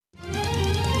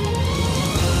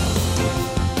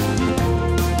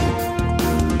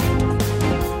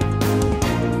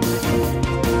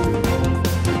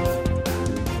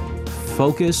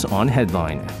Focus on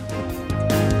Headline.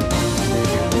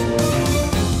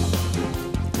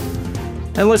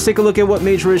 And let's take a look at what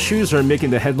major issues are making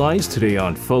the headlines today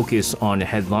on Focus on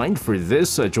Headline. For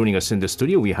this, joining us in the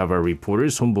studio, we have our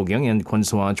reporters, Son Bo-kyung and Kwon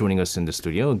So-ah joining us in the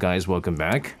studio. Guys, welcome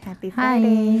back. Happy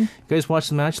Friday. You guys watched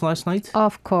the match last night?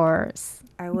 Of course.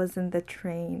 I was in the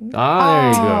train. There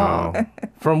you go.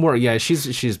 From work. Yeah,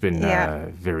 she's been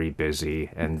very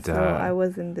busy. And So I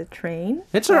was in the train.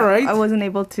 It's all right. I wasn't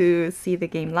able to see the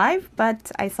game live,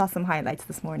 but I saw some highlights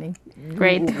this morning.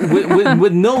 Great.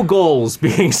 with no goals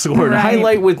being scored. Right.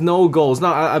 Highlight with no goals. No,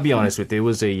 I'll be honest with you. It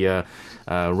was a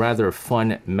rather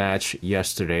fun match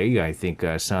yesterday. I think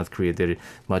South Korea did it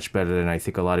much better than I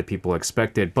think a lot of people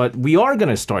expected. But we are going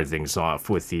to start things off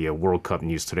with the World Cup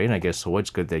news today. And I guess so it's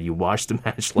good that you watched the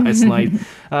match last night.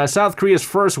 South Korea's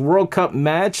first World Cup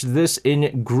match, this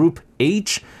in Group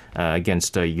H.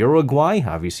 Against Uruguay.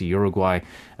 Obviously, Uruguay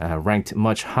ranked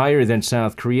much higher than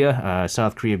South Korea.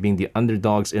 South Korea being the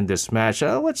underdogs in this match.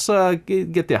 Let's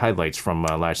get the highlights from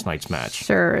last night's match.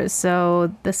 Sure.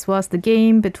 So this was the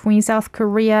game between South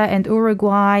Korea and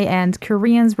Uruguay, and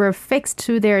Koreans were fixed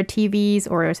to their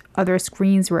TVs or other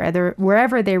screens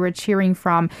wherever they were cheering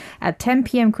from at 10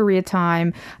 p.m. Korea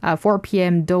time, 4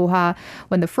 p.m. Doha,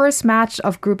 when the first match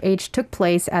of Group H took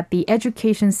place at the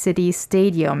Education City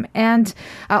Stadium. And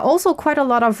also, quite a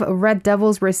lot of Red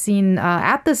Devils were seen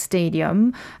at the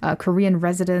stadium, Korean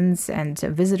residents and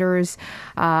visitors.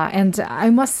 And I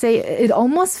must say, it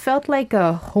almost felt like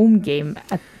a home game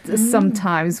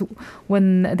sometimes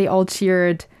when they all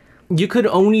cheered. You could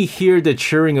only hear the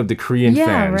cheering of the Korean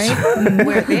fans. Right?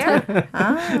 We're there.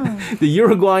 The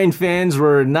Uruguayan fans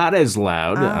were not as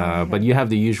loud, but you have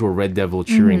the usual Red Devil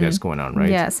cheering that's going on, right?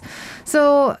 Yes.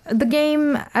 So the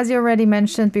game, as you already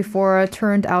mentioned before,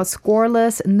 turned out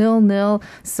scoreless, 0-0,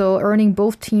 so earning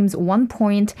both teams 1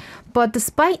 point. But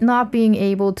despite not being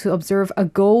able to observe a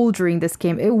goal during this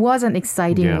game, it was an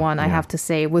exciting one, I have to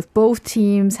say, with both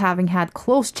teams having had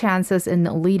close chances in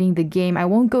leading the game. I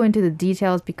won't go into the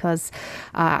details because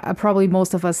probably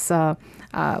most of us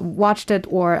watched it,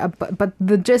 but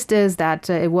the gist is that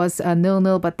it was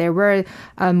 0-0, but there were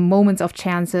moments of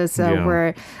chances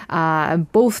where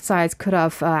both sides could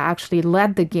have actually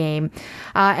led the game.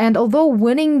 And although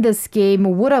winning this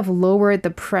game would have lowered the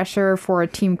pressure for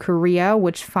Team Korea,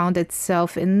 which found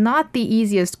itself in not the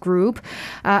easiest group,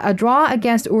 a draw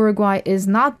against Uruguay is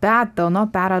not bad, though,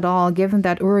 not bad at all, given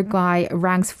that Uruguay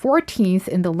ranks 14th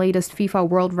in the latest FIFA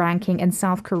World Ranking and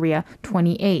South Korea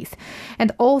 28th.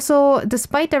 And also,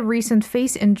 despite the recent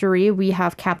face injury, we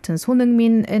have Captain Son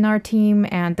Heung-min in our team,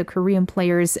 and the Korean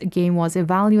players' game was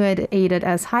evaluated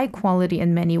as high quality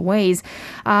in many ways.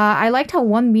 I liked how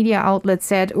one media outlet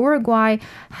said Uruguay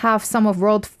have some of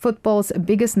world football's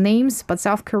biggest names, but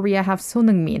South Korea have Son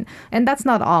Heung-min. And that's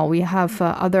not all. We have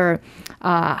other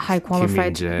high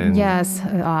qualified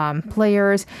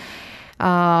players.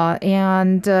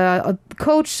 And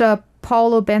coach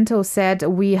Paulo Bento said,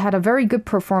 we had a very good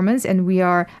performance and we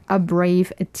are a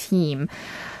brave team.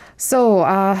 So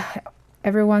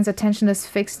everyone's attention is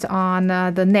fixed on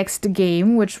the next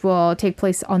game, which will take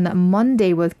place on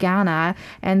Monday with Ghana.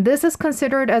 And this is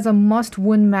considered as a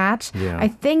must-win match. Yeah. I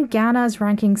think Ghana is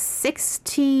ranking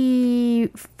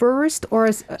 61st or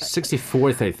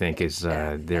 64th, I think, is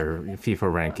their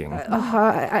FIFA ranking.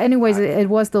 Anyways, it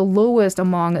was the lowest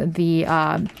among the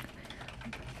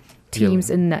teams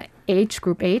in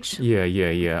Group H.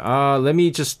 Yeah. Let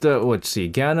me just, let's see.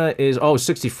 Ghana is,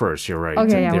 61st, you're right.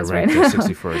 Okay, yeah, they're ranked at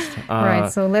 61st. Right,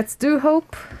 so let's do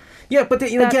hope. Yeah, but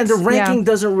again, the ranking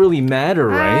doesn't really matter,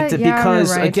 right?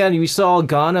 Because, again, we saw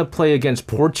Ghana play against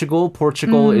Portugal.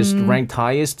 Portugal is ranked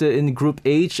highest in Group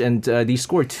H, and they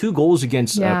scored 2 goals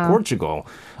against Portugal.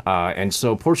 And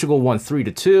so Portugal won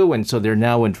 3-2, and so they're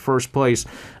now in first place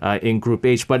in Group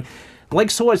H. But like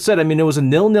Soa said, I mean, it was a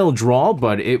 0-0 draw,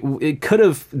 but there could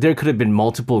have been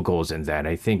multiple goals in that.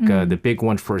 I think the big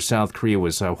one for South Korea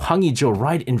was Hwang Hee-jo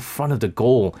right in front of the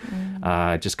goal,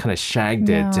 just kind of shagged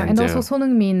it. And also Son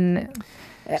Heung-min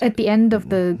at the end of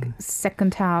the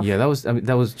second half. Yeah, that was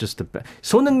just the best.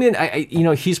 Son Heung-min,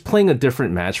 he's playing a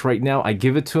different match right now. I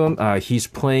give it to him. He's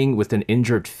playing with an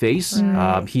injured face.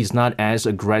 He's not as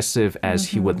aggressive as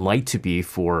he would like to be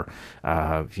for,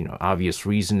 obvious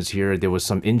reasons here. There was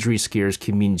some injury scares.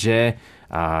 Kim Min-jae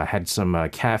had some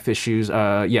calf issues.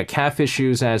 Calf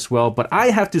issues as well. But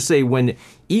I have to say, when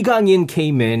Lee Kang-in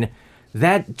came in,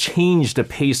 that changed the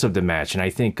pace of the match. And I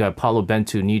think Paulo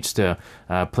Bento needs to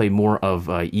play more of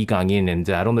Lee Gang-in. And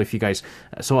I don't know if you guys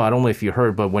saw, I don't know if you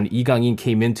heard, but when Lee Gang-in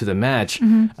came into the match,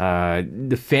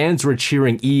 the fans were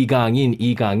cheering Lee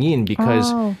Gang-in,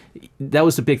 because that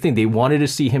was the big thing. They wanted to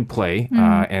see him play.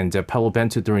 And Paulo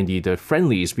Bento during the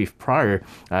friendlies prior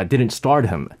didn't start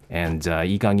him. And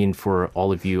Lee Gang-in, for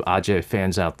all of you Aje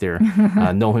fans out there,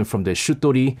 know him from the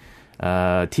Shuttori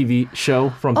TV show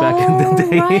from back in the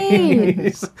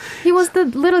days. Right. He was the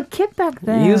little kid back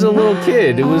then. He was a little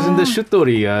kid. It was in the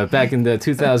Shuttori back in the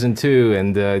 2002,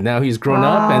 and now he's grown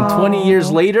up. And 20 years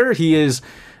later, he is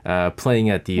playing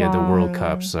at the World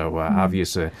Cup. So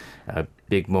obviously, a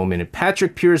big moment. And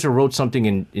Patrick Pierce wrote something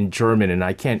in German, and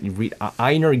I can't read.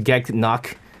 Einer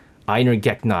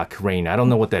geht nach Rain. I don't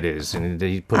know what that is. And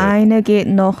he put Einer geht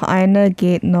noch.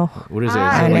 what is it?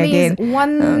 Einer it geht means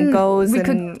one goes we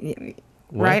and,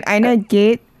 What? right? Einer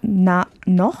geht noch.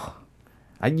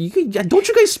 Don't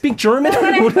you guys speak German?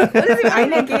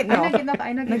 Einer geht noch.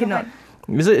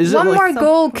 Is it one like more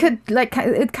goal could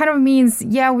it kind of means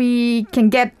we can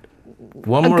get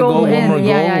one a more goal goal, one in. more goal?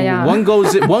 Yeah. One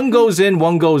goes in,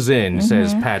 one goes in,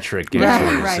 says Patrick.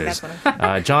 Right, Says.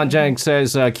 that's John Jang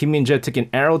says Kim Min-jae took an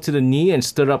arrow to the knee and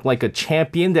stood up like a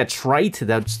champion. That's right.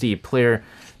 That's the player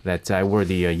that I wore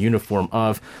the uniform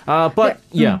of. But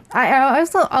yeah. I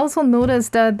also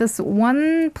noticed that this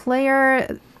one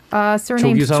player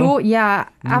surname Cho-gyu-sung? Cho,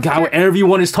 How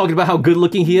everyone is talking about how good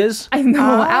looking he is. I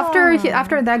know.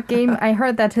 After that game, I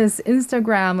heard that his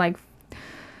Instagram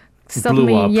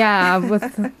suddenly blew up.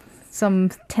 with some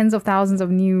tens of thousands of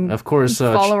new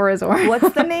followers. Or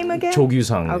What's the name again?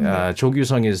 Cho-gyu-sung. Okay.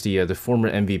 Cho-gyu-sung is the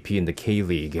former MVP in the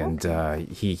K-League, and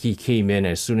he came in.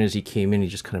 As soon as he came in, he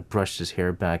just kind of brushed his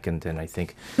hair back, and then I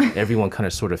think everyone kind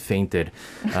of sort of fainted.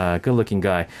 Good-looking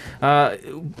guy.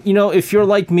 If you're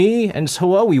like me and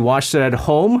Soa, we watched it at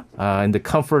home in the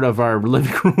comfort of our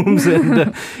living rooms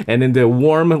and in the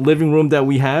warm living room that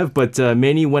we have. But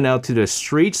many went out to the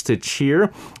streets to cheer.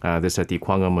 This at the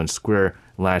Gwanghwamun Square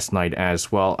last night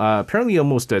as well. Apparently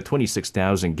almost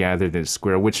 26,000 gathered in the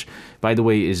square, which, by the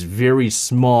way, is very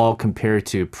small compared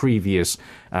to previous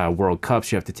World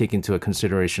Cups. You have to take into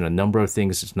consideration a number of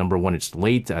things. Number one, it's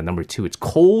late. Number two, it's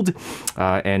cold.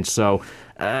 And so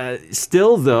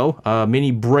still, though,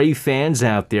 many brave fans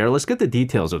out there. Let's get the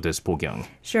details of this, Bo-kyung.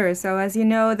 Sure. So as you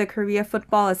know, the Korea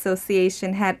Football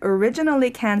Association had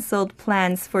originally canceled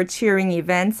plans for cheering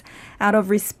events out of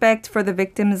respect for the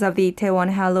victims of the Itaewon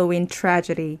Halloween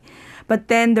tragedy. But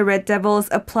then the Red Devils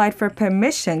applied for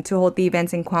permission to hold the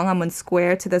events in Gwanghwamun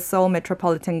Square to the Seoul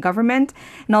Metropolitan Government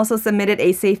and also submitted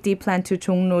a safety plan to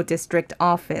Jongno District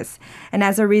Office. And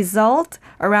as a result,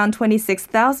 around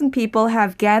 26,000 people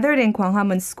have gathered in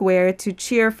Gwanghwamun Square to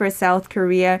cheer for South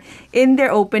Korea in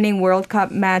their opening World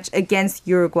Cup match against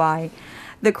Uruguay.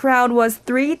 The crowd was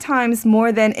 3 times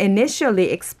more than initially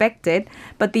expected,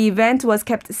 but the event was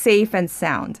kept safe and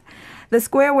sound. The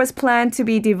square was planned to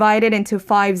be divided into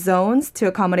 5 zones to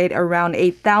accommodate around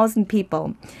 8,000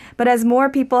 people. But as more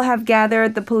people have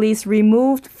gathered, the police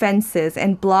removed fences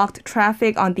and blocked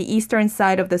traffic on the eastern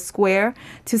side of the square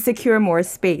to secure more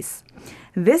space.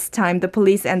 This time, the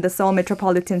police and the Seoul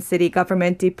Metropolitan City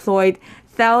government deployed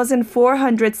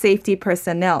 1,400 safety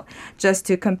personnel. Just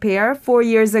to compare, 4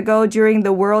 years ago during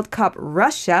the World Cup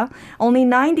Russia, only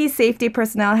 90 safety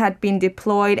personnel had been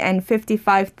deployed and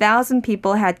 55,000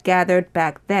 people had gathered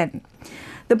back then.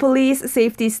 The police,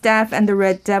 safety staff, and the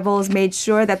Red Devils made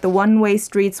sure that the one-way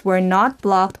streets were not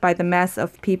blocked by the mass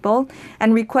of people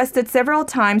and requested several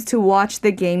times to watch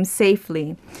the game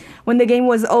safely. When the game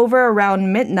was over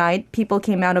around midnight, people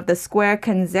came out of the square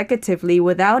consecutively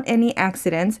without any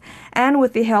accidents and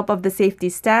with the help of the safety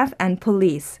staff and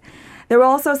police. There were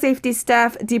also safety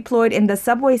staff deployed in the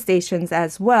subway stations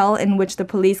as well, in which the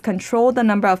police controlled the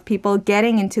number of people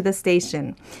getting into the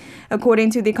station.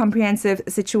 According to the comprehensive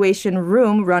situation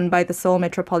room run by the Seoul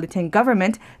Metropolitan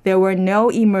Government, there were no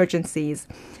emergencies.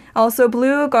 Also,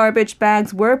 blue garbage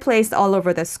bags were placed all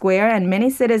over the square, and many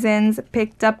citizens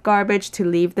picked up garbage to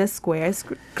leave the square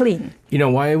clean. You know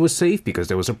why it was safe? Because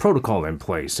there was a protocol in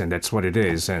place, and that's what it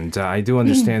is. And I do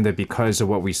understand that because of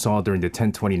what we saw during the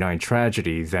 1029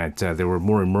 tragedy, that there were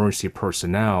more emergency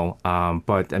personnel.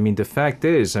 But I mean, the fact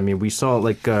is, we saw,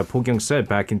 like Po-kyung said,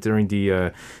 during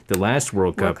the last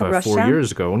World Cup 4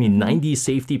 years ago, only 90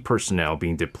 safety personnel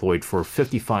being deployed for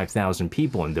 55,000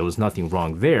 people, and there was nothing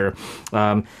wrong there.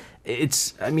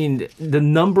 I mean, the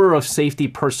number of safety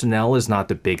personnel is not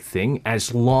the big thing.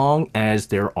 As long as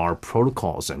there are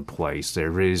protocols in place,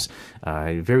 there is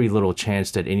very little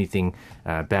chance that anything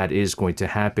bad is going to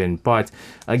happen. But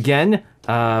again,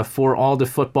 for all the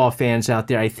football fans out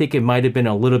there, I think it might have been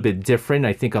a little bit different.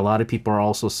 I think a lot of people are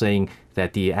also saying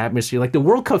that the atmosphere, like the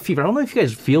World Cup fever, I don't know if you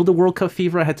guys feel the World Cup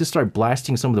fever. I had to start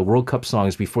blasting some of the World Cup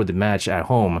songs before the match at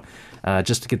home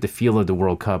just to get the feel of the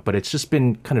World Cup. But it's just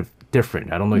been kind of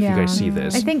different. I don't know if you guys see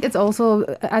this. I think it's also,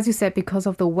 as you said, because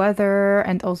of the weather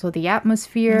and also the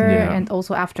atmosphere and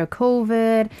also after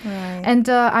COVID. Right. And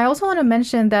I also want to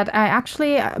mention that I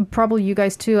actually, probably you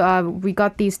guys too, we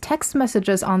got these text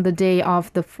messages on the day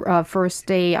of the first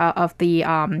day of the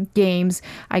games.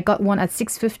 I got one at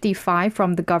 6:55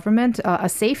 from the government, a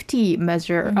safety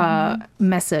measure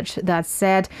message that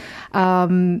said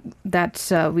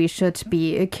that we should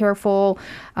be careful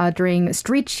during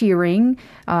street cheering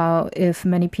if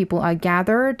many people are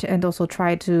gathered, and also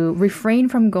try to refrain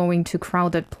from going to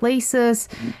crowded places.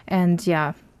 And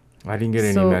I didn't get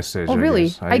any message. Oh, really?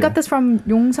 guess. I got this from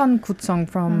Yongsan-gucheong,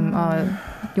 from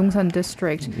Yongsan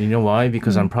district. You know why?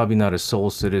 Because I'm probably not a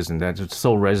Seoul citizen. That's a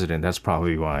Seoul resident. That's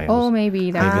probably why. Oh, maybe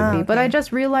that could be. But I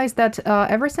just realized that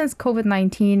ever since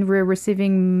COVID-19, we're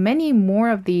receiving many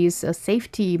more of these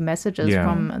safety messages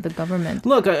from the government.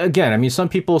 Look, again, I mean, some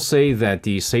people say that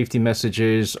the safety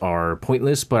messages are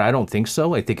pointless, but I don't think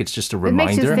so. I think it's just a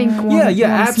reminder. It makes you think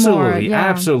absolutely, more.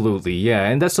 absolutely, yeah.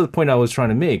 And that's the point I was trying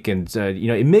to make. And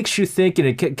it makes you think, and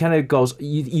it kind of goes.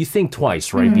 You think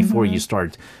twice, right, before you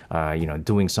start,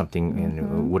 doing something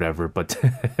and whatever. But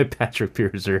Patrick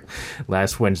Piercer,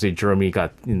 last Wednesday, Germany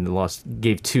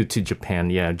gave 2 to Japan.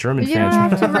 Yeah, German You fans.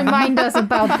 don't have to remind us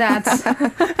about that.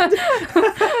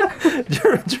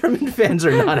 German fans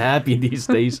are not happy these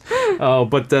days.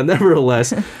 But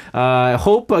nevertheless,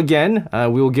 hope again,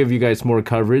 we will give you guys more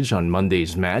coverage on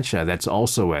Monday's match. That's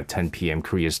also at 10 p.m.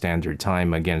 Korea Standard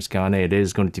Time against Ghana. It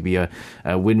is going to be a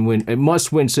win-win, a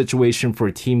must-win situation for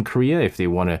Team Korea if they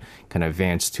want to kind of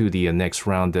advance to the next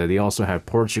round. They also have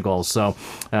Portugal. So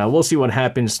we'll see what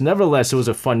happens. Nevertheless, it was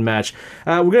a fun match.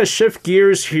 We're going to shift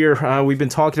gears here. We've been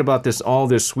talking about this all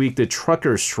this week, the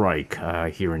trucker strike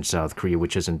here in South Korea,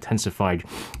 which has intensified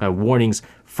warnings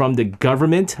from the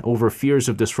government over fears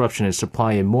of disruption in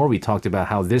supply and more. We talked about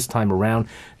how this time around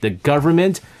the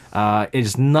government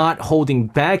is not holding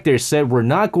back. They said we're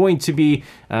not going to be,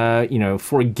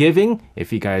 forgiving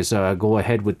if you guys go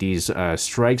ahead with these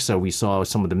strikes. So we saw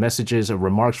some of the messages,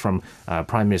 remarks from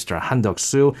Prime Minister Han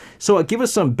Duck-soo. So give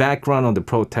us some background on the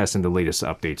protests and the latest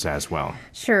updates as well.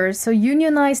 Sure. So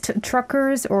unionized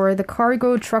truckers, or the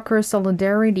Cargo Trucker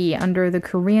Solidarity under the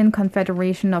Korean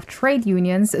Confederation of Trade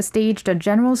Unions, staged a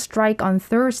general strike on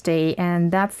Thursday,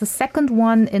 and that's the second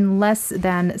one in less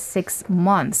than 6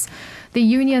 months. The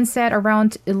union said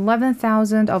around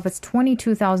 11,000 of its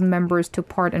 22,000 members took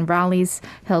part in rallies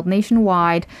held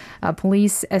nationwide.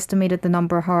 Police estimated the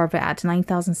number, however, at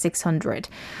 9,600.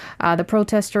 The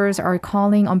protesters are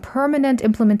calling on permanent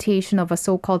implementation of a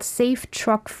so-called safe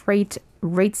truck freight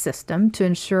rate system to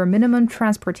ensure minimum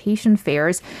transportation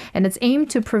fares, and it's aimed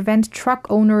to prevent truck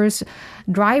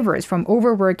drivers from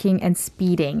overworking and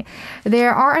speeding.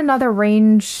 There are another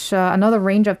range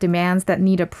of demands that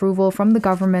need approval from the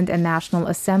government and National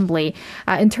Assembly.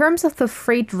 In terms of the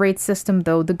freight rate system,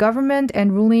 though, the government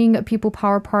and ruling People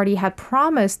Power Party had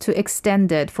promised to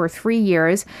extend it for 3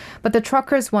 years, but the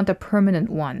truckers want a permanent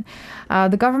one.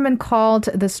 The government called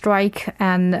the strike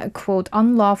an, quote,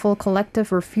 unlawful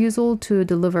collective refusal to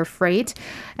deliver freight,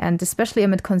 and especially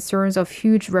amid concerns of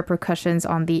huge repercussions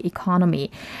on the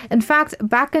economy. In fact,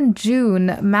 back in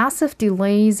June, massive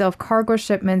delays of cargo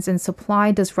shipments and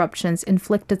supply disruptions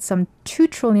inflicted some 2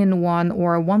 trillion won,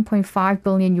 or $1.5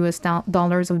 billion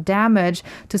of damage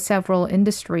to several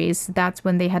industries. That's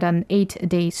when they had an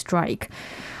 8-day strike.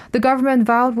 The government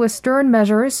vowed with stern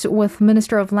measures, with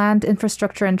Minister of Land,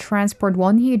 Infrastructure and Transport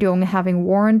Won Hee-ryong having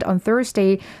warned on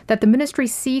Thursday that the ministry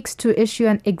seeks to issue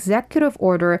an executive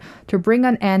order to bring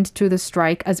an end to the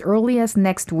strike as early as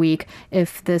next week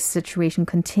if this situation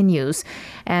continues.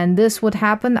 And this would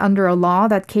happen under a law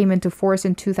that came into force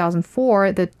in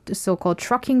 2004, the so-called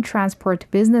Trucking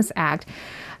Transport Business Act.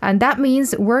 And that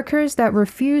means workers that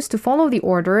refuse to follow the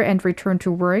order and return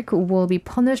to work will be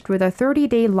punished with a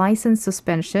 30-day license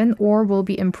suspension, or will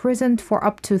be imprisoned for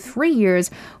up to 3 years,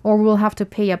 or will have to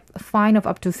pay a fine of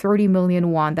up to 30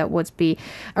 million won. That would be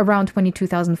around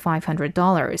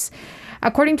 $22,500.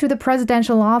 According to the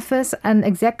presidential office, an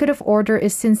executive order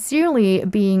is sincerely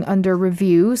being under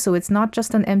review, so it's not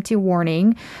just an empty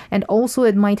warning, and also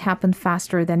it might happen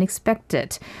faster than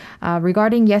expected.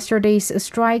 Regarding yesterday's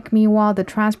strike, meanwhile, the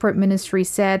Transport Ministry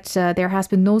said there has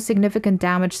been no significant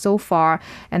damage so far,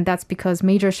 and that's because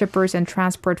major shippers and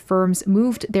transport firms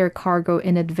moved their cargo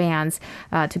in advance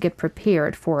to get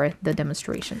prepared for the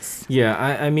demonstrations. Yeah,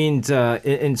 I mean,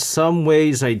 in some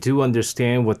ways, I do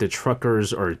understand what the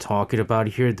truckers are talking about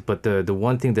here, but the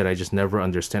one thing that I just never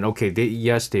understand, okay,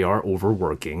 yes, they are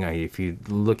overworking. If you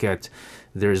look at,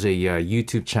 there's a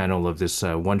YouTube channel of this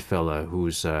one fella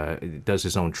who's does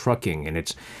his own trucking, and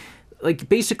it's like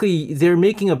basically they're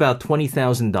making about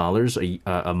 $20,000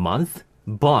 a month.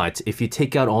 But if you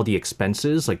take out all the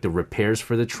expenses, like the repairs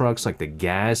for the trucks, like the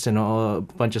gas and a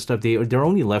bunch of stuff, they're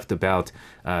only left about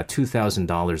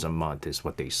 $2,000 a month is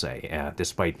what they say.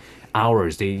 Despite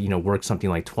hours, they work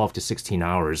something like 12 to 16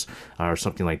 hours or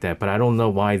something like that. But I don't know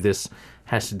why this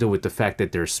has to do with the fact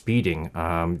that they're speeding.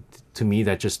 To me,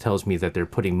 that just tells me that they're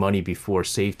putting money before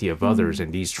safety of others,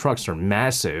 and these trucks are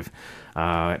massive.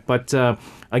 But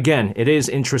again, it is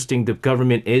interesting. The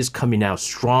government is coming out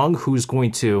strong. Who's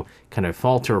going to kind of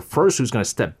falter first? Who's going to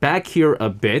step back here a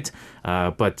bit?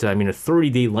 But I mean, a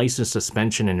 30-day license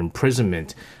suspension and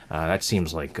imprisonment, that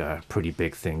seems like a pretty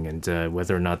big thing. And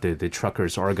whether or not the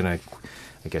truckers are going to,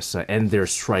 I guess, end their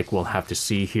strike, we'll have to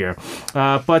see here.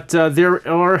 But there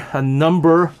are a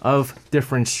number of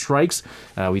different strikes.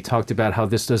 We talked about how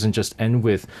this doesn't just end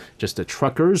with just the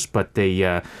truckers, but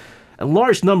a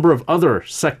large number of other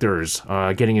sectors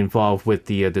getting involved with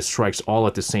the strikes all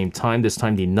at the same time. This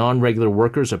time, the non-regular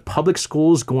workers of public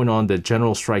schools going on the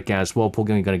general strike as well. Paul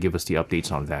going to give us the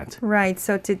updates on that. Right.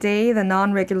 So today, the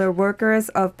non-regular workers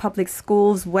of public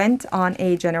schools went on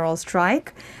a general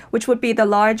strike, which would be the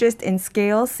largest in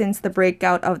scale since the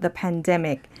breakout of the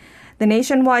pandemic. The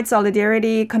Nationwide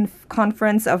Solidarity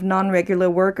Conference of Non-Regular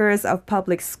Workers of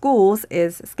Public Schools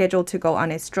is scheduled to go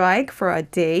on a strike for a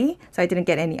day. So I didn't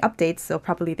get any updates, so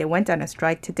probably they went on a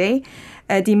strike today,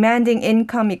 demanding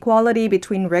income equality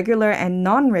between regular and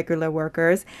non-regular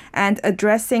workers and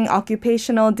addressing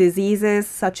occupational diseases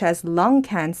such as lung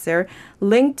cancer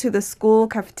linked to the school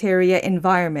cafeteria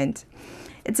environment.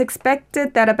 It's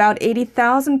expected that about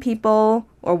 80,000 people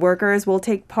or workers will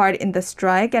take part in the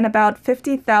strike, and about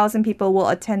 50,000 people will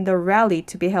attend the rally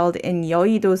to be held in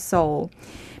Yeouido, Seoul.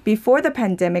 Before the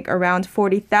pandemic, around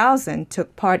 40,000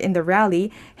 took part in the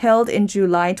rally held in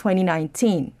July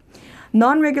 2019.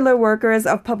 Non-regular workers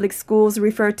of public schools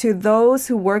refer to those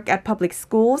who work at public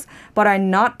schools but are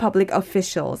not public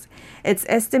officials. It's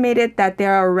estimated that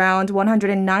there are around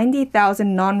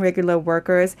 190,000 non-regular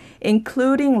workers,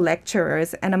 including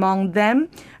lecturers, and among them,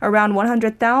 around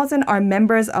 100,000 are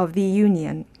members of the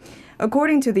union.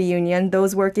 According to the union,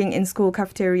 those working in school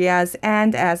cafeterias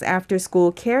and as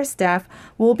after-school care staff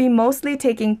will be mostly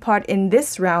taking part in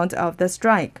this round of the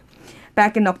strike.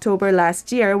 Back in October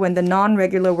last year, when the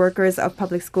non-regular workers of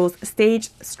public schools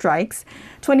staged strikes,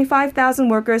 25,000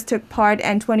 workers took part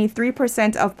and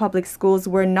 23% of public schools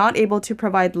were not able to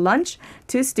provide lunch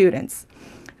to students.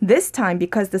 This time,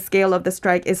 because the scale of the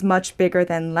strike is much bigger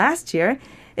than last year,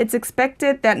 it's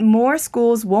expected that more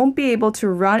schools won't be able to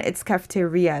run its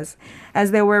cafeterias,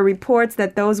 as there were reports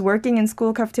that those working in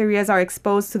school cafeterias are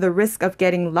exposed to the risk of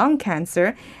getting lung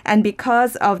cancer, and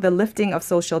because of the lifting of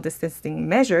social distancing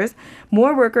measures,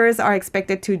 more workers are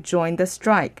expected to join the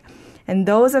strike. And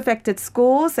those affected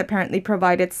schools apparently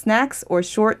provided snacks or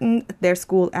shortened their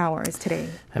school hours today.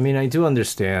 I mean, I do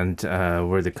understand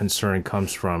where the concern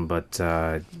comes from, but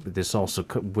this also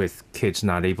with kids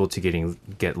not able to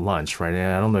get lunch, right?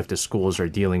 And I don't know if the schools are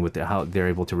dealing with how they're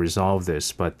able to resolve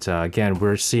this, but again,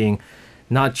 we're seeing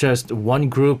not just one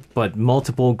group, but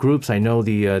multiple groups. I know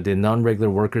the non-regular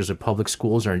workers of public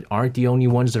schools aren't the only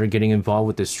ones that are getting involved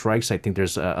with the strikes. I think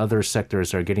there's other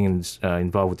sectors that are getting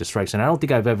involved with the strikes. And I don't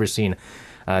think I've ever seen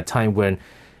a time when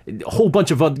a whole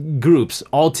bunch of other groups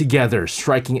all together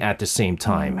striking at the same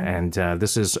time. And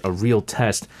this is a real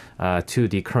test to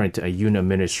the current Yoon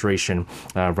administration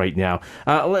right now.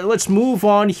 Let's move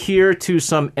on here to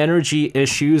some energy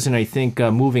issues. And I think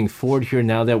moving forward here,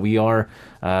 now that we are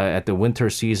at the winter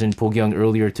season, Bo-kyung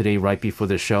earlier today, right before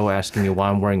the show, asking me why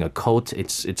I'm wearing a coat.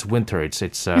 It's winter. It's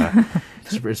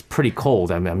pretty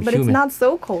cold. I'm but human. It's not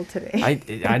so cold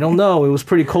today. I don't know. It was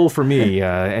pretty cold for me.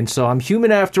 And so I'm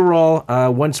human after all.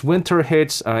 Once winter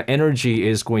hits,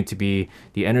 energy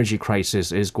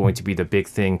crisis is going to be the big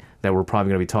thing that we're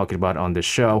probably going to be talking about on the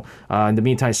show. In the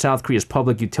meantime, South Korea's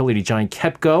public utility giant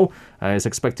KEPCO is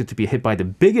expected to be hit by the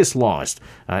biggest loss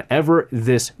ever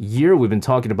this year. We've been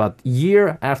talking about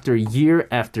year after year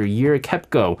after year.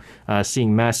 KEPCO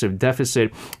seeing massive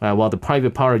deficit, while the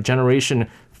private power generation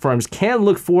firms can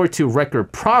look forward to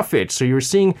record profits. So you're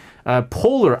seeing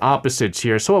polar opposites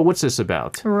here. So what's this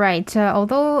about? Right.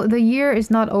 Although the year is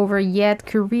not over yet,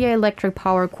 Korea Electric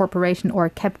Power Corporation,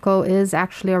 or KEPCO, is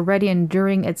actually already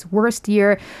enduring its worst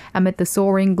year amid the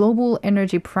soaring global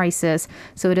energy prices.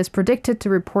 So it is predicted to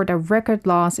report a record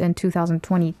loss in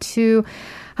 2022.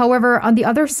 However, on the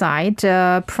other side,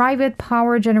 private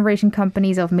power generation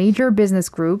companies of major business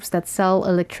groups that sell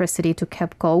electricity to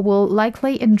KEPCO will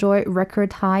likely enjoy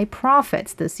record high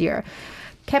profits this year.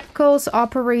 KEPCO's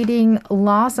operating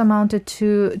loss amounted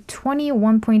to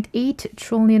 21.8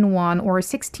 trillion won, or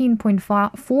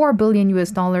 16.4 billion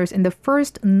US dollars in the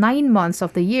first 9 months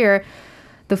of the year.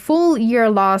 The full year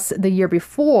loss the year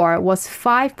before was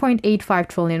 5.85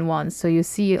 trillion won. So you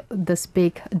see this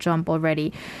big jump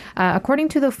already. According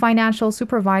to the Financial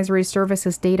Supervisory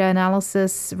Services Data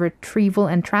Analysis, Retrieval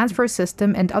and Transfer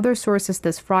System and other sources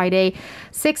this Friday,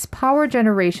 6 power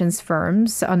generations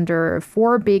firms under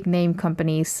 4 big name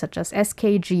companies such as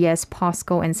SKGS,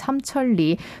 POSCO, and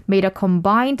Samcheolli made a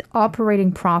combined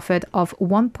operating profit of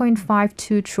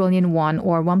 1.52 trillion won,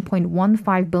 or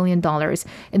 $1.15 billion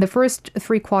in the first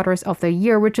 3 quarters of the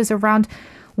year, which is around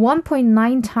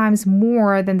 1.9 times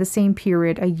more than the same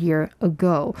period a year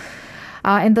ago.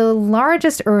 And the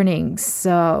largest earnings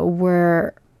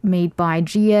were made by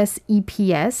GS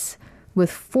EPS with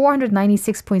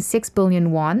 496.6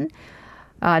 billion won.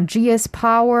 GS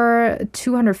Power,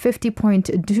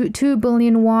 250.2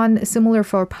 billion won. Similar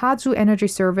for Paju Energy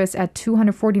Service at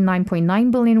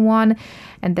 249.9 billion won.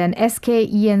 And then SK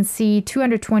ENC,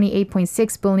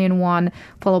 228.6 billion won,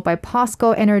 followed by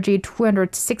POSCO Energy,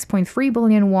 206.3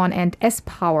 billion won, and S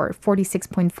Power,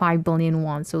 46.5 billion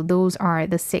won. So those are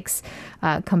the 6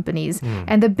 companies.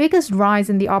 And the biggest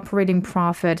rise in the operating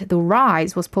profit, the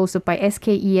rise was posted by SK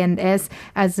E&S,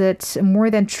 as it more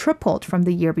than tripled from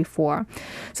the year before.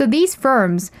 So these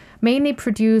firms mainly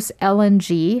produce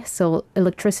LNG, so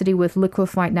electricity with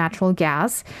liquefied natural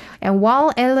gas. And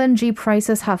while LNG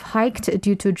prices have hiked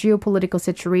due to geopolitical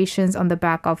situations on the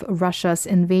back of Russia's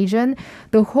invasion,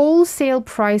 the wholesale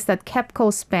price that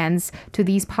KEPCO spends to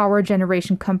these power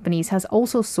generation companies has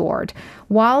also soared,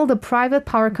 while the private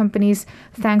power companies,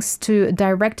 thanks to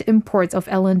direct imports of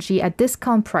LNG at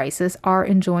discount prices, are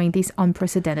enjoying these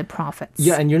unprecedented profits.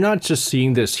 Yeah, and you're not just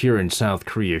seeing this here in South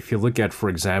Korea. If you look at, for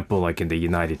example, like in the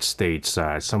United States,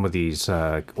 some of these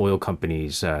oil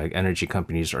companies, energy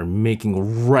companies are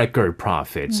making record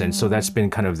profits. And so that's been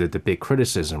kind of the big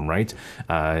criticism, right?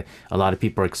 A lot of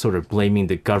people are sort of blaming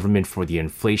the government for the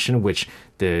inflation, which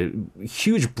the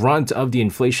huge brunt of the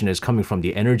inflation is coming from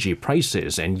the energy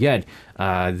prices, and yet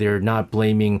they're not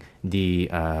blaming the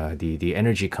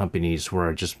energy companies who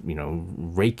are just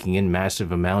raking in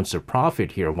massive amounts of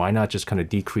profit here. Why not just kind of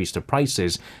decrease the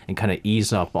prices and kind of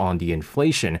ease up on the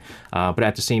inflation? But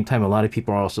at the same time, a lot of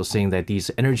people are also saying that these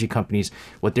energy companies,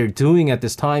 what they're doing at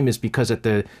this time is because at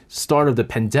the start of the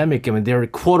pandemic, I mean, they're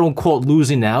quote unquote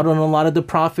losing out on a lot of the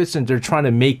profits, and they're trying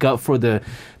to make up for the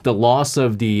loss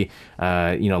of the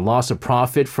loss of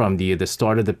profit from the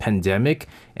start of the pandemic,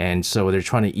 and so they're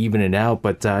trying to even it out.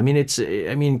 But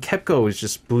KEPCO is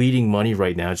just bleeding money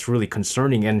right now. It's really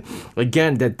concerning, and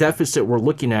again, that deficit we're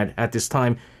looking at this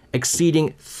time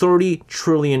exceeding 30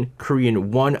 trillion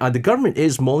Korean won. The government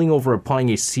is mulling over applying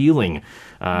a ceiling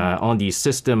on the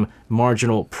system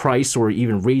marginal price, or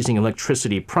even raising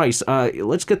electricity price.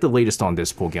 Let's get the latest on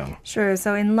this, Po-kyung. Sure.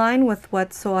 So in line with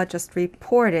what Soa just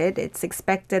reported, it's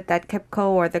expected that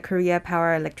KEPCO, or the Korea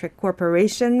Power Electric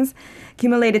Corporation's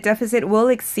accumulated deficit will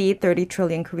exceed 30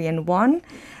 trillion Korean won.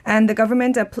 And the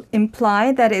government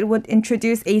implied that it would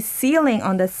introduce a ceiling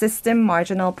on the system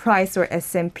marginal price, or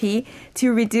SMP,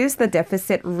 to reduce the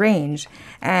deficit range.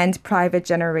 And private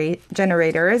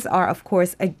generators are, of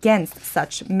course, against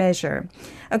such measure.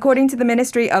 According to the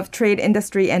Ministry of Trade,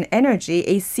 Industry and Energy,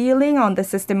 a ceiling on the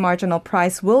system marginal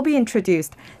price will be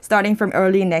introduced starting from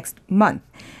early next month.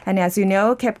 And as you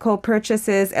know, KEPCO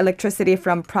purchases electricity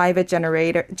from private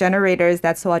generators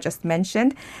that Soa just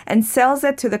mentioned and sells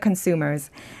it to the consumers.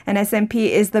 And SMP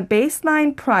is the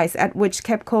baseline price at which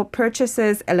KEPCO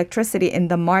purchases electricity in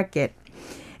the market.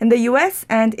 In the U.S.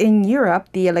 and in Europe,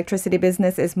 the electricity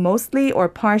business is mostly or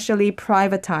partially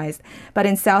privatized. But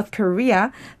in South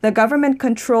Korea, the government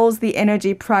controls the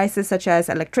energy prices such as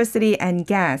electricity and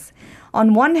gas.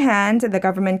 On one hand, the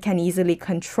government can easily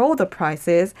control the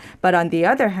prices, but on the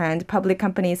other hand, public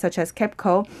companies such as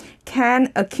KEPCO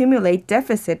can accumulate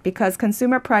deficit because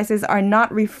consumer prices are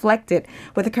not reflected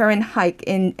with the current hike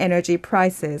in energy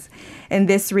prices. In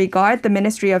this regard, the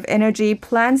Ministry of Energy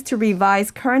plans to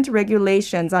revise current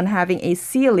regulations on having a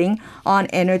ceiling on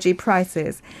energy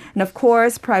prices. And of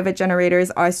course, private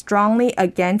generators are strongly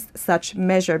against such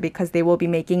measure because they will be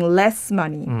making less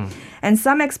money. And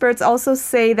some experts also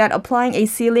say that applying a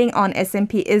ceiling on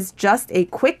S&P is just a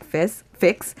quick fix,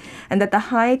 and that the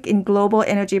hike in global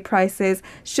energy prices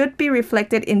should be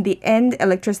reflected in the end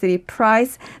electricity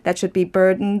price that should be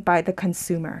burdened by the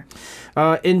consumer.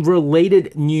 In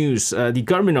related news, the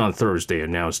government on Thursday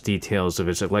announced details of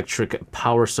its electric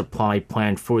power supply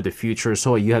plan for the future.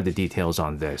 So you have the details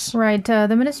on this. Right.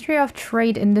 The Ministry of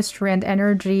Trade, Industry and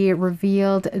Energy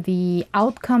revealed the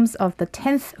outcomes of the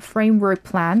 10th Framework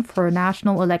Plan for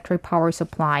National Electric Power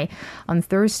Supply on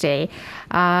Thursday.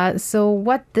 So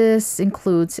what this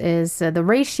includes is the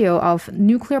ratio of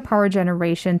nuclear power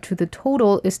generation to the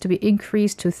total is to be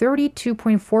increased to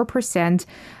 32.4%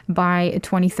 by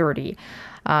 2030.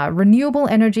 Renewable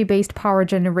energy-based power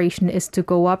generation is to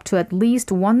go up to at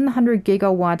least 100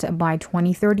 gigawatt by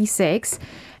 2036.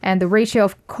 And the ratio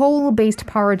of coal-based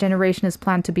power generation is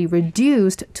planned to be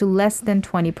reduced to less than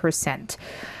 20%.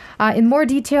 In more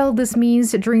detail, this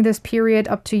means during this period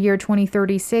up to year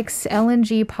 2036,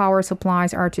 LNG power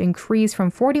supplies are to increase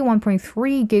from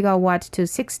 41.3 gigawatt to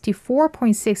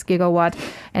 64.6 gigawatt,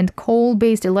 and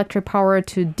coal-based electric power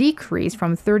to decrease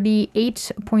from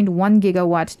 38.1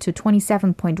 gigawatt to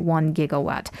 27.1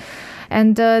 gigawatt.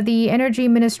 And the Energy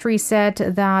Ministry said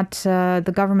that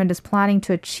the government is planning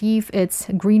to achieve its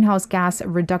greenhouse gas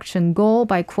reduction goal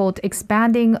by, quote,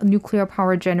 expanding nuclear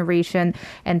power generation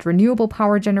and renewable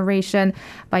power generation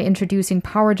by introducing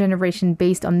power generation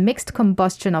based on mixed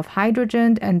combustion of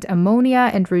hydrogen and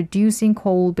ammonia and reducing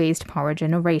coal-based power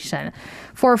generation.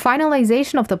 For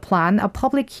finalization of the plan, a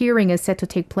public hearing is set to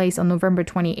take place on November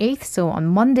 28th, so on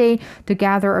Monday, to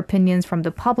gather opinions from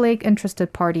the public,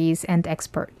 interested parties, and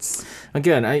experts.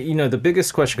 Again, the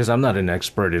biggest question, because I'm not an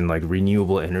expert in like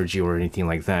renewable energy or anything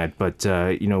like that, but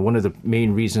one of the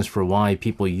main reasons for why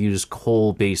people use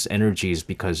coal-based energy is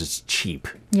because it's cheap.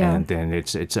 Yeah. And then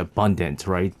it's abundant,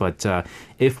 right? But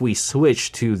if we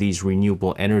switch to these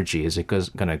renewable energy, is it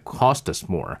going to cost us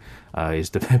more?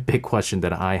 Is the big question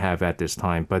that I have at this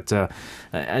time. But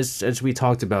as we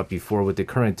talked about before, with the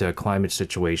current climate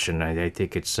situation, I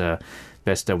think it's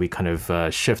best that we kind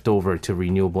of shift over to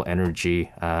renewable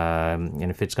energy. And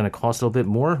if it's going to cost a little bit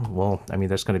more, well, I mean,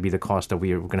 that's going to be the cost that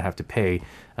we're going to have to pay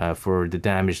for the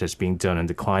damage that's being done on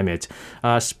the climate.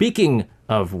 Speaking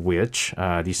of which,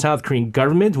 the South Korean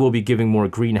government will be giving more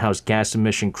greenhouse gas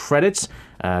emission credits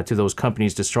to those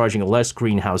companies discharging less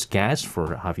greenhouse gas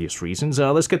for obvious reasons.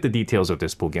 Let's get the details of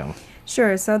this, Bo-kyung.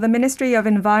 Sure. So the Ministry of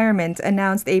Environment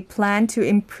announced a plan to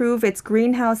improve its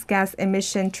greenhouse gas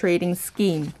emission trading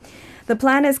scheme. The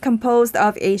plan is composed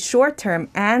of a short-term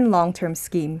and long-term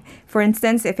scheme. For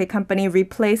instance, if a company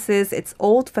replaces its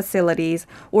old facilities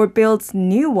or builds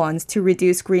new ones to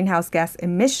reduce greenhouse gas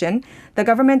emission, the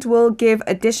government will give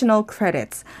additional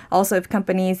credits. Also, if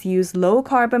companies use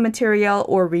low-carbon material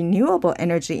or renewable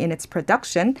energy in its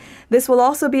production, this will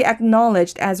also be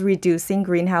acknowledged as reducing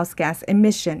greenhouse gas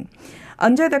emission.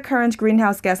 Under the current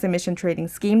greenhouse gas emission trading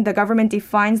scheme, the government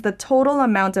defines the total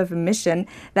amount of emission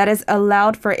that is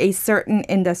allowed for a certain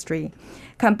industry.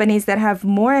 Companies that have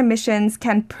more emissions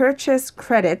can purchase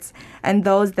credits, and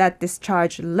those that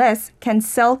discharge less can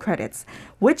sell credits,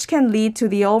 which can lead to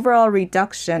the overall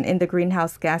reduction in the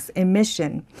greenhouse gas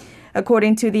emission.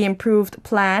 According to the improved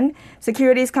plan,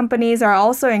 securities companies are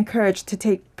also encouraged to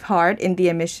take part in the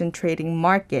emission trading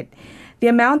market. The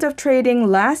amount of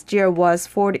trading last year was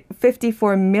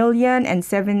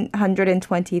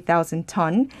 54,720,000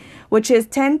 ton, which is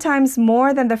 10 times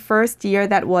more than the first year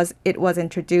that it was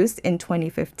introduced in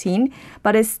 2015,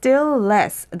 but is still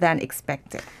less than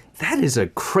expected. That is a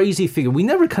crazy figure. We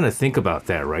never kind of think about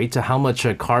that, right? To how much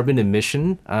carbon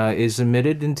emission is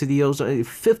emitted into the ozone.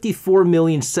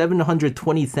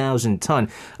 54,720,000 ton.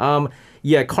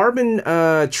 Yeah, carbon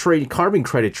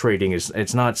credit trading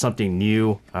it's not something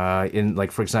new in,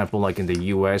 like, for example, like in the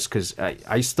U.S., because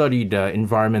I studied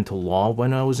environmental law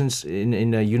when I was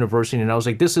in university, and I was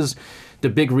like, this the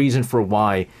big reason for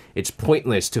why it's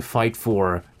pointless to fight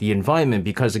for the environment,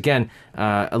 because again,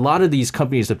 a lot of these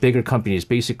companies, the bigger companies,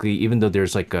 basically, even though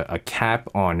there's like a cap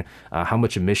on how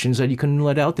much emissions that you can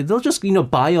let out, they'll just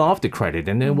buy off the credit,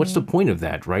 and then what's the point of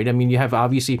that, right? I mean, you have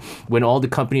obviously when all the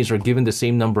companies are given the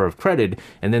same number of credit,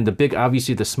 and then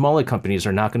obviously the smaller companies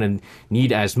are not going to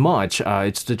need as much.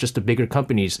 It's just the bigger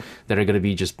companies that are going to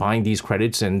be just buying these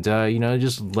credits and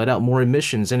just let out more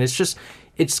emissions, and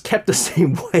it's kept the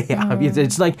same way. I mean,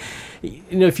 it's like,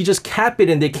 if you just cap it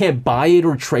and they can't buy it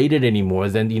or trade it anymore,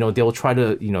 then, they'll try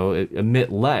to,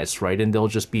 emit less, right? And there'll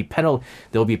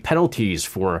be penalties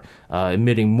for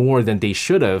emitting more than they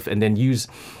should have, and then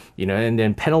and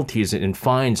then penalties and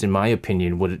fines, in my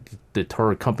opinion, would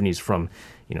deter companies from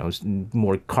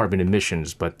more carbon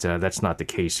emissions, but that's not the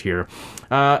case here.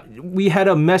 We had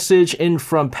a message in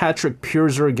from Patrick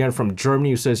Pierzer, again from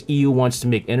Germany, who says EU wants to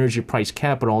make energy price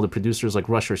cap, but all the producers like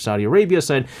Russia or Saudi Arabia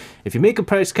said, if you make a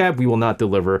price cap, we will not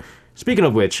deliver. Speaking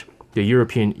of which, the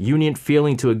European Union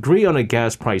failing to agree on a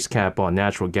gas price cap on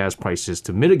natural gas prices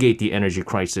to mitigate the energy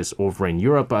crisis over in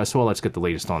Europe. So let's get the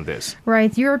latest on this.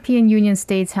 Right. European Union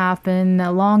states have been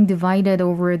long divided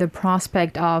over the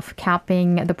prospect of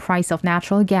capping the price of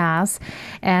natural gas.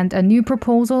 And a new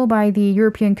proposal by the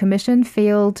European Commission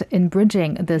failed in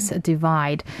bridging this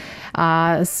divide.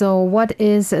 So what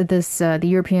is this, the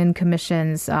European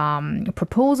Commission's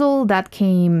proposal that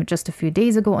came just a few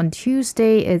days ago on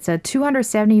Tuesday? It's a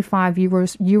 275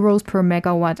 euros per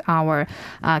megawatt hour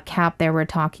cap that we're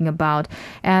talking about.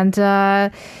 And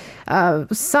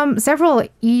several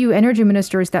EU energy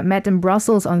ministers that met in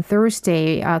Brussels on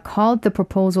Thursday called the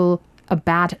proposal a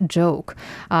bad joke.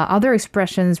 Other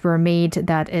expressions were made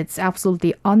that it's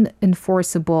absolutely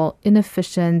unenforceable,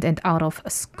 inefficient, and out of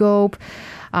scope.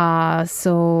 And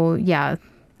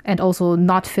also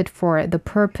not fit for the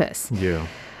purpose. Yeah.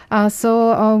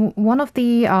 One of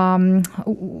the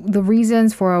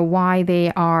reasons for why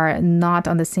they are not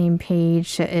on the same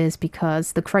page is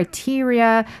because the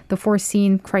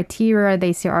foreseen criteria,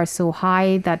 they say are so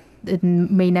high that it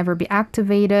may never be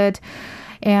activated.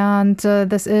 And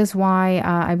this is why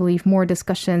I believe more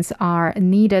discussions are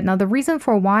needed. Now, the reason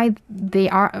for why they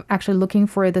are actually looking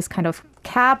for this kind of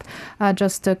cap,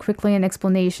 just quickly an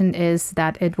explanation, is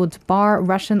that it would bar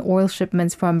Russian oil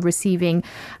shipments from receiving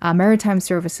maritime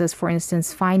services, for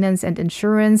instance, finance and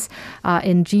insurance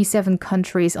in G7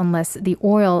 countries unless the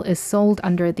oil is sold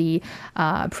under the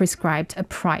prescribed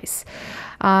price.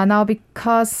 Meanwhile,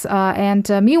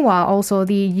 also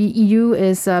the EU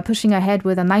is pushing ahead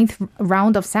with a 9th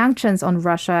round of sanctions on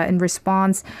Russia in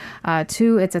response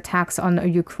to its attacks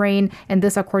on Ukraine. And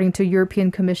this, according to European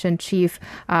Commission Chief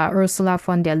Ursula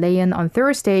von der Leyen on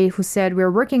Thursday, who said,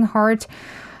 we're working hard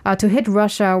to hit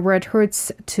Russia where it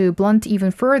hurts, to blunt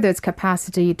even further its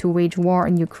capacity to wage war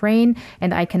in Ukraine.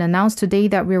 And I can announce today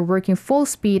that we're working full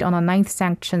speed on a 9th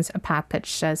sanctions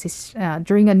package.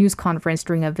 During a news conference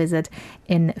during a visit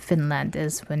in Finland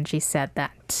is when she said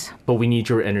that. But we need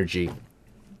your energy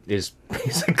is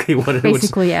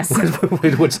basically yes.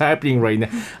 What's happening right now.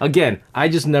 Again, I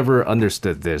just never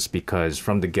understood this, because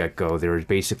from the get-go, they were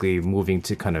basically moving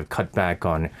to kind of cut back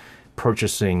on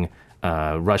purchasing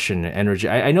Russian energy.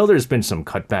 I know there's been some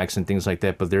cutbacks and things like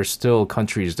that, but there's still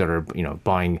countries that are,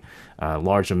 buying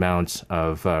large amounts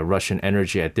of Russian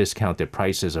energy at discounted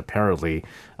prices, apparently.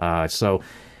 So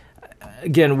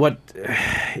again,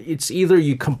 it's either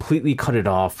you completely cut it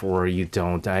off or you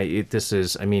don't.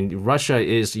 Russia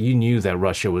is, you knew that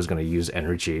Russia was going to use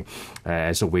energy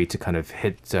as a way to kind of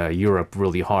hit Europe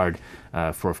really hard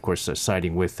for, of course,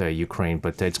 siding with Ukraine.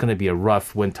 But it's going to be a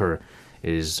rough winter,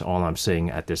 is all I'm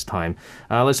saying at this time.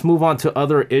 Let's move on to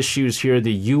other issues here.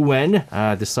 The UN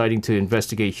deciding to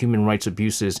investigate human rights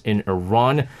abuses in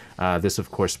Iran. This, of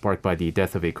course, sparked by the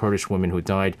death of a Kurdish woman who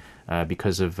died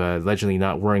because of allegedly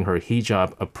not wearing her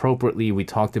hijab appropriately. We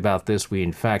talked about this. We,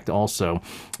 in fact, also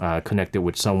connected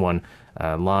with someone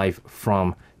live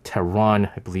from Tehran,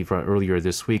 I believe, earlier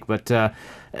this week. But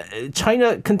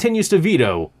China continues to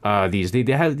veto these.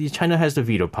 China has the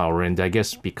veto power, and I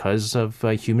guess because of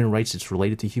human rights, it's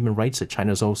related to human rights.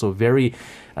 China is also very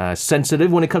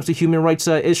sensitive when it comes to human rights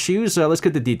issues. Let's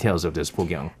get the details of this,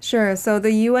 Po-kyung. Sure. So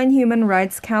the UN Human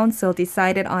Rights Council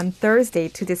decided on Thursday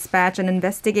to dispatch an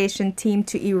investigation team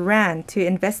to Iran to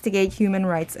investigate human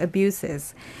rights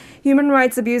abuses. Human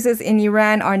rights abuses in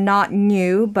Iran are not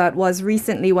new, but was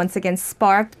recently once again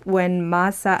sparked when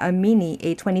Mahsa Amini,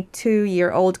 a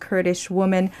 22-year-old Kurdish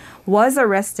woman, was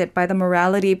arrested by the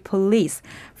morality police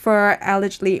for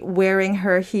allegedly wearing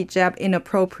her hijab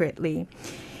inappropriately.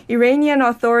 Iranian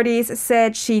authorities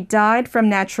said she died from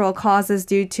natural causes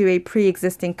due to a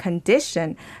pre-existing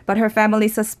condition, but her family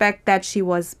suspect that she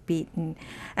was beaten.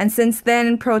 And since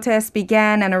then, protests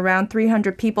began and around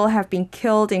 300 people have been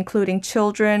killed, including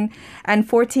children, and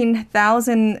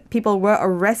 14,000 people were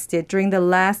arrested during the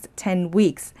last 10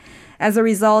 weeks. As a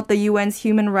result, the UN's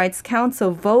Human Rights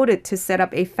Council voted to set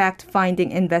up a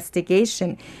fact-finding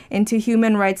investigation into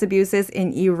human rights abuses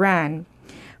in Iran.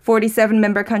 47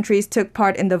 member countries took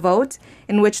part in the vote,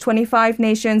 in which 25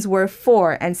 nations were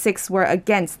for and 6 were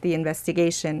against the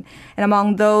investigation. And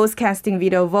among those casting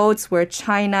veto votes were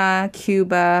China,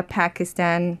 Cuba,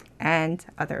 Pakistan, and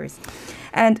others.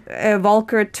 And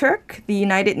Volker Turk, the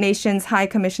United Nations High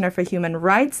Commissioner for Human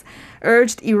Rights,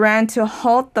 urged Iran to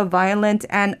halt the violent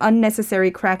and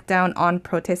unnecessary crackdown on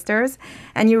protesters.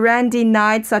 And Iran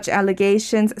denied such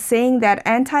allegations, saying that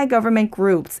anti-government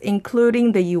groups,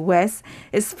 including the U.S.,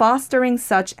 is fostering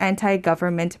such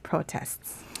anti-government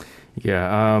protests.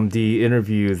 Yeah, the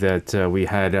interview that we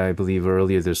had, I believe,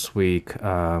 earlier this week,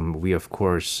 we, of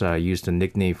course, used a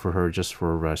nickname for her just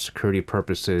for security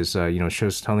purposes. She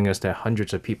was telling us that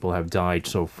hundreds of people have died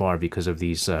so far because of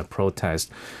these protests.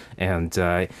 And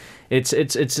it's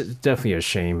definitely a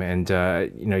shame. And,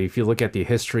 if you look at the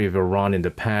history of Iran in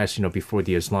the past, before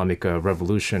the Islamic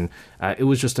Revolution, it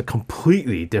was just a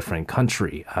completely different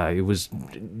country. It was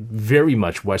very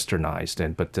much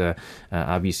westernized. But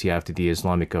obviously after the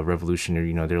Islamic Revolution,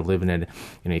 they're living in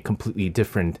a completely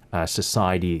different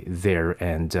society there.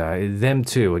 And them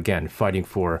too, again, fighting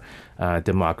for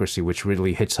democracy, which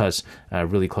really hits us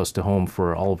really close to home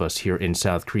for all of us here in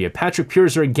South Korea. Patrick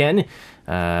Pierzer again,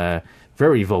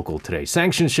 very vocal today.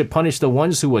 Sanctions should punish the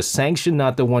ones who were sanctioned,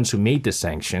 not the ones who made the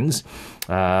sanctions.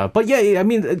 But yeah, I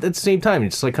mean, at the same time,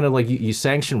 it's like kind of like you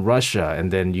sanction Russia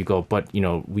and then you go, but,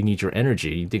 we need your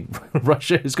energy. You think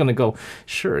Russia is going to go,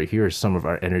 sure, here's some of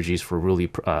our energies for a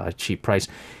really cheap price.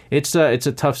 It's a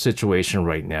tough situation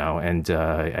right now, and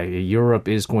Europe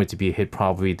is going to be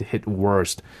probably hit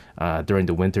worst during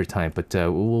the winter time. But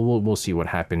we'll see what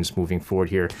happens moving forward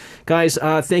here, guys.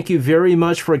 Thank you very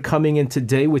much for coming in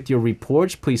today with your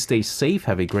reports. Please stay safe.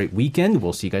 Have a great weekend.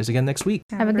 We'll see you guys again next week.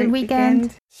 Have a good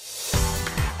weekend.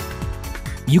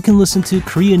 You can listen to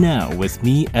Korea Now with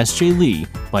me, SJ Lee,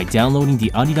 by downloading the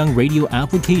Arirang Radio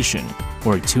application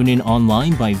or tune in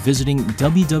online by visiting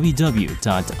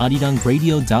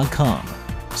www.arirangradio.com.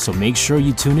 So make sure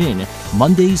you tune in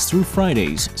Mondays through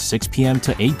Fridays, 6 p.m.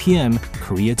 to 8 p.m.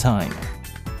 Korea time.